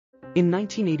In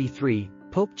 1983,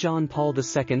 Pope John Paul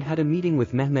II had a meeting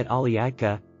with Mehmet Ali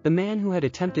Agca, the man who had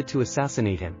attempted to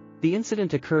assassinate him. The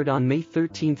incident occurred on May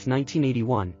 13,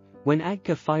 1981, when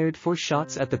Agca fired 4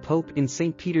 shots at the Pope in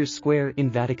St. Peter's Square in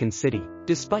Vatican City.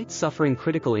 Despite suffering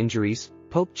critical injuries,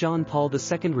 Pope John Paul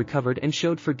II recovered and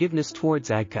showed forgiveness towards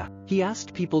Agca. He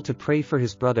asked people to pray for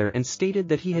his brother and stated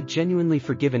that he had genuinely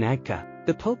forgiven Agca.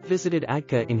 The Pope visited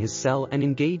Agca in his cell and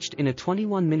engaged in a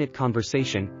 21-minute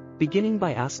conversation, beginning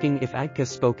by asking if Agca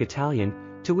spoke Italian,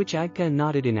 to which Agca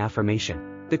nodded in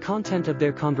affirmation. The content of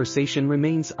their conversation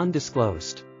remains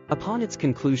undisclosed. Upon its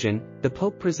conclusion, the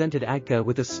Pope presented Agca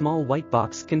with a small white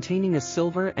box containing a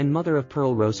silver and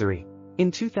mother-of-pearl rosary. In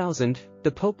 2000,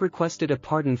 the Pope requested a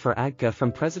pardon for Agca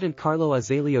from President Carlo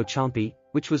Azeglio Ciampi,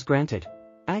 which was granted.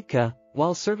 Agca,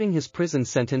 while serving his prison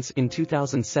sentence in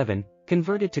 2007,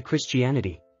 converted to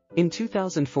Christianity. In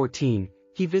 2014,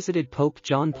 he visited Pope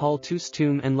John Paul II's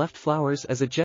tomb and left flowers as a gesture